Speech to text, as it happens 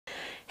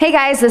Hey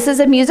guys, this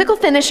is a musical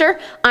finisher.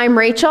 I'm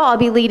Rachel. I'll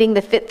be leading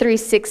the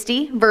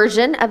FIT360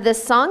 version of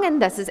this song,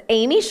 and this is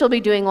Amy. She'll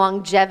be doing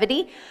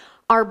longevity.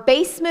 Our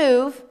bass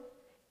move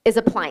is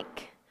a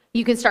plank.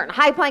 You can start in a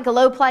high plank, a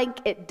low plank,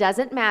 it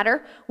doesn't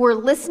matter. We're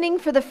listening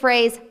for the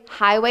phrase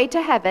highway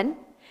to heaven,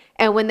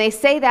 and when they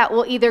say that,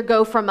 we'll either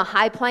go from a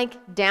high plank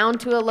down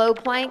to a low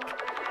plank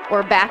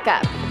or back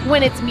up.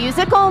 When it's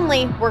music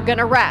only, we're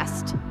gonna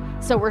rest.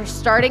 So we're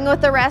starting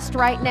with the rest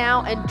right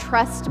now, and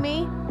trust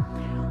me,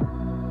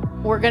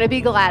 we're gonna be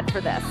glad for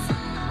this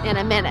in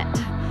a minute.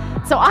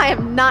 So I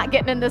am not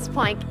getting in this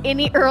plank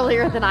any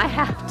earlier than I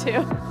have to.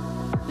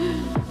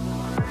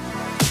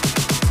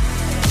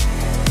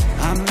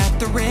 I'm at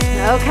the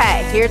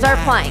Okay, here's our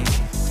plank.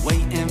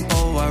 Waiting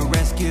for a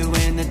rescue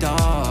in the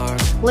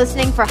dark.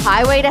 Listening for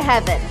highway to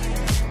heaven.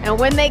 And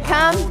when they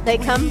come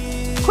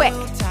quick.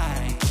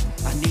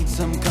 I need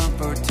some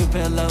comfort to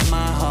fill up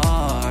my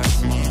heart.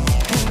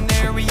 And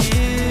there he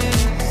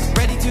is,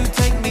 ready to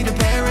take me to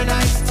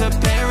paradise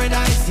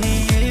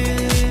he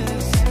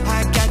is.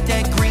 I got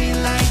that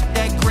green light,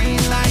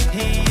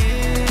 he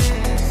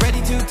is.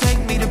 Ready to take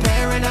me to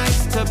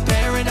paradise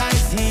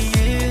he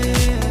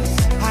is.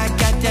 I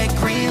got that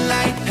green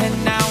light,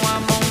 and now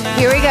I'm on the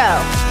Here we go.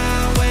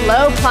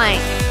 Low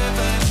plank.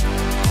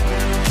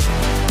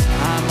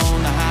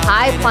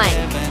 High plank.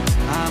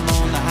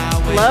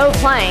 Low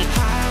plank.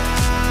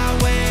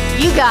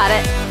 You got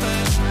it.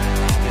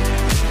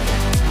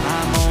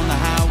 I'm on the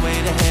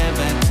highway to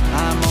heaven.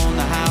 I'm on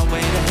the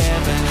highway to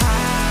heaven.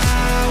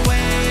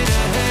 Highway to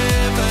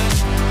heaven.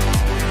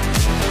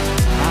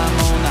 I'm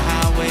on the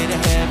highway to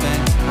heaven.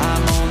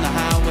 I'm on the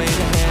highway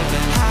to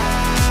heaven.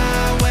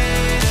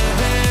 Highway to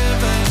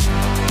heaven.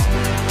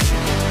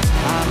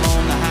 I'm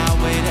on the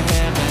highway to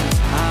heaven.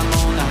 I'm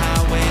on the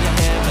highway to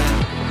heaven.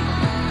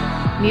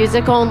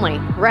 Music only.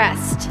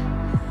 Rest.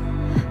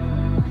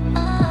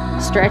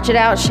 Stretch it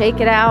out, shake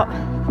it out.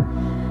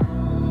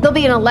 There'll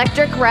be an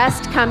electric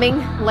rest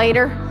coming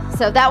later,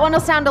 so that one will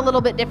sound a little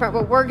bit different,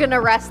 but we're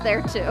gonna rest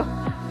there too.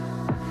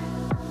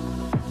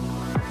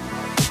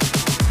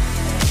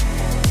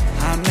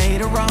 I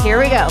made a wrong. Here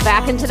we go,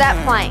 back into that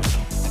plank.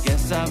 I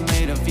guess I've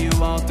made a few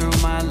all through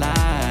my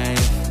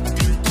life.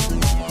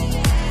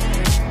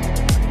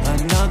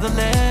 Another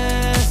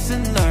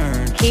lesson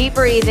learned. Keep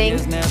breathing. He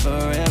has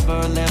never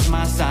ever left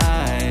my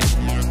side.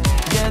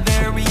 Yeah,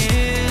 there he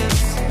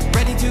is,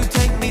 ready to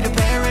take me to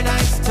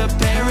paradise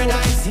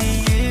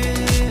he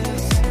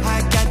is.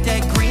 I got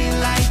that green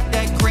light,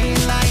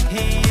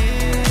 he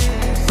is.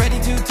 Ready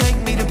to take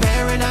me to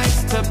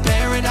paradise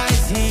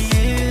he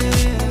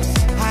is.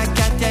 I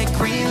got that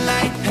green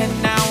light,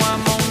 and now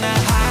I'm on the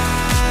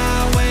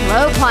highway.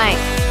 Low plank.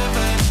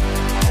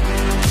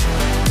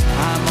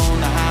 I'm on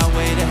the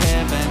highway to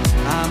heaven.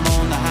 I'm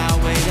on the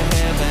highway to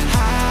heaven.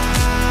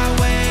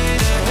 Highway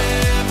to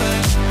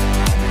heaven.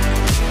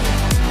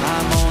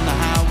 I'm on the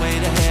highway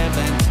to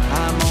heaven.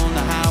 I'm on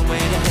the highway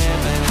to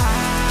heaven.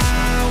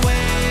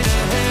 Highway to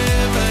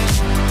heaven.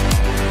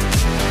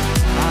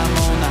 I'm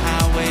on the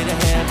highway to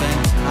heaven.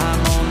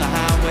 I'm on the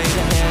highway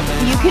to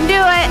heaven. You can do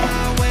it.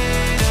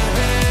 Highway to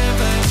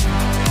heaven.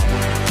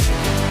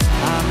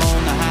 I'm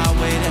on the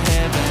highway to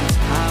heaven.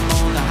 I'm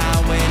on the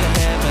highway to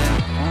heaven.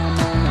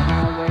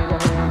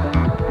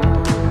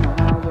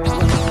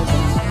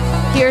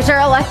 Here's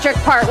our electric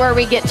part where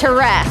we get to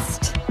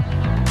rest.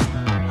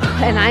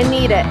 And I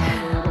need it.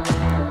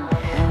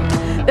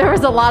 There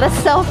was a lot of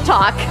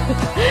self-talk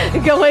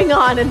going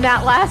on in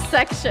that last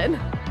section.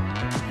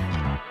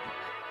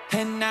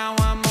 And now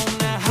I'm on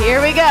the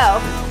Here we go.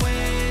 I'm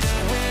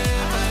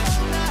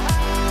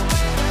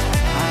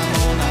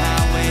on the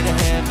highway to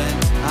heaven.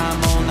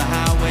 I'm on the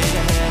highway to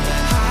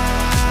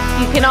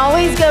heaven. You can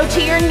always go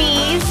to your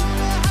knees. I'm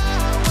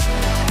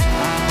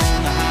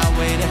on the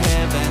highway to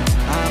heaven.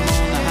 I'm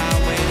on the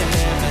highway to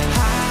heaven.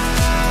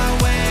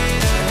 Highway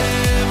to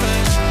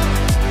heaven.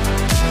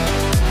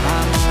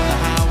 I'm on the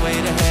highway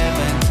to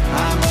heaven.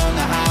 I'm on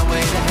the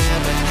highway to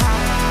heaven.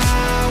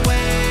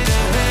 Highway to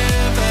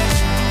heaven.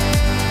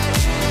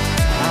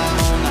 I'm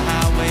on the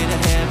highway to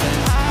heaven.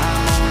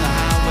 I'm on the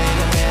highway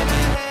to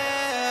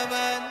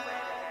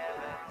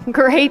heaven.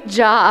 Great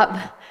job.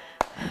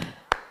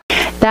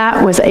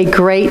 That was a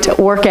great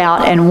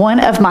workout and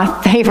one of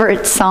my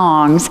favorite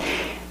songs.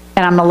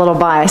 And I'm a little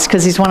biased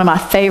because he's one of my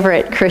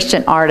favorite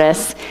Christian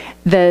artists.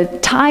 The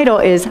title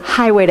is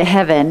Highway to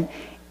Heaven,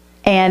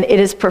 and it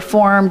is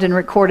performed and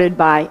recorded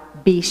by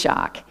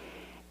B-SHOC.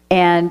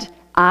 And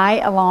I,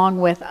 along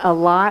with a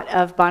lot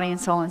of body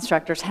and soul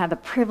instructors, had the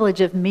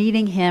privilege of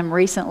meeting him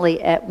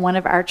recently at one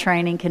of our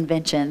training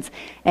conventions.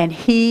 And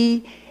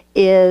he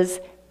is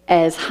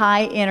as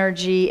high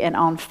energy and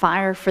on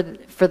fire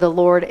for the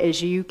Lord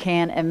as you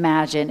can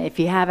imagine. If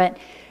you haven't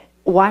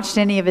watched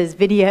any of his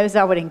videos,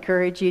 I would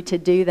encourage you to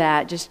do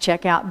that. Just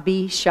check out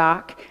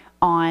B-SHOC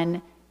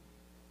on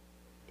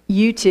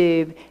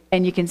YouTube,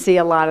 and you can see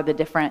a lot of the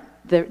different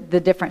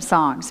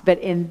songs. But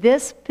in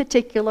this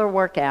particular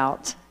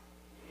workout,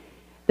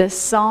 the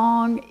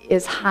song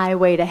is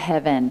Highway to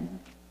Heaven.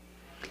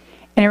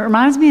 And it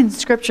reminds me in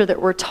Scripture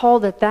that we're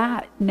told that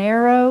that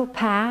narrow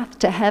path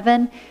to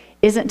heaven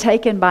isn't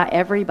taken by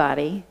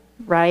everybody,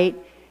 right?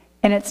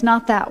 And it's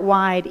not that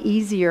wide,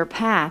 easier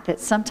path.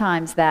 It's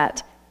sometimes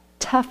that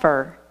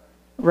tougher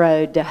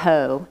road to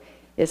hoe,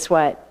 is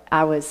what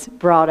I was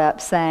brought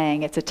up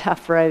saying. It's a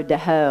tough road to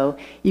hoe.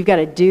 You've got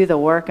to do the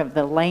work of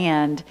the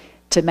land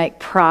to make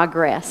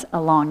progress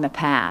along the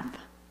path.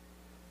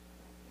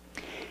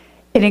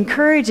 It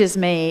encourages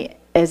me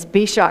as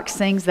B-SHOC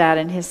sings that,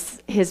 and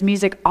his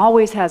music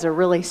always has a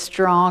really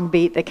strong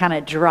beat that kind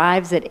of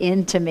drives it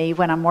into me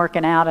when I'm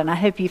working out, and I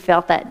hope you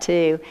felt that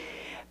too.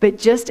 But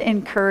just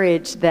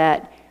encourage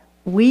that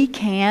we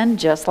can,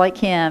 just like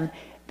him,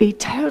 be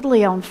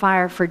totally on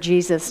fire for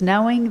Jesus,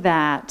 knowing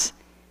that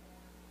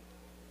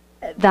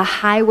the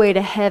highway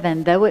to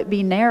heaven, though it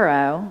be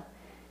narrow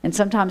and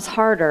sometimes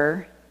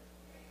harder,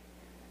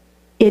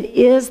 it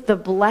is the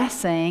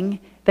blessing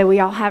that we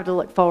all have to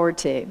look forward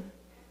to.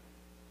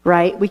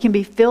 Right? We can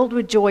be filled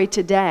with joy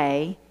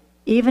today,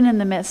 even in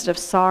the midst of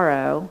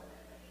sorrow.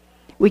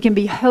 We can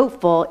be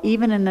hopeful,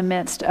 even in the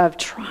midst of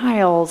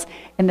trials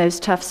and those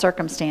tough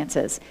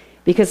circumstances,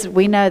 because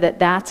we know that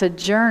that's a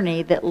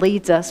journey that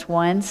leads us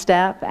one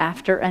step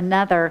after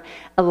another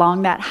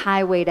along that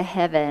highway to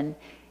heaven,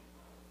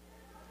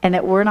 and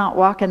that we're not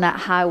walking that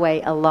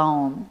highway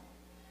alone.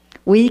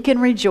 We can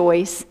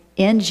rejoice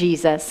in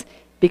Jesus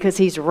because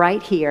he's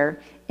right here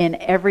in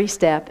every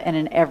step and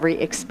in every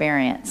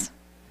experience.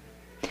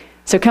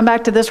 So come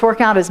back to this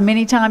workout as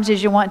many times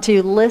as you want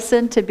to.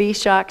 Listen to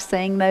B-SHOC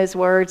sing those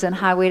words in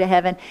Highway to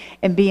Heaven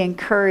and be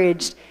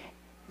encouraged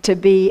to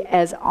be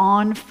as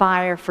on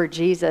fire for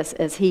Jesus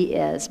as he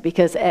is.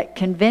 Because at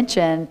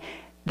convention,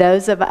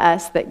 those of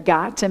us that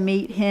got to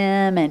meet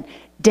him and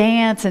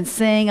dance and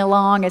sing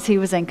along as he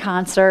was in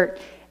concert,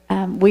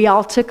 we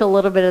all took a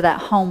little bit of that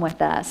home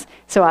with us.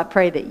 So I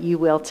pray that you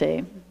will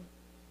too.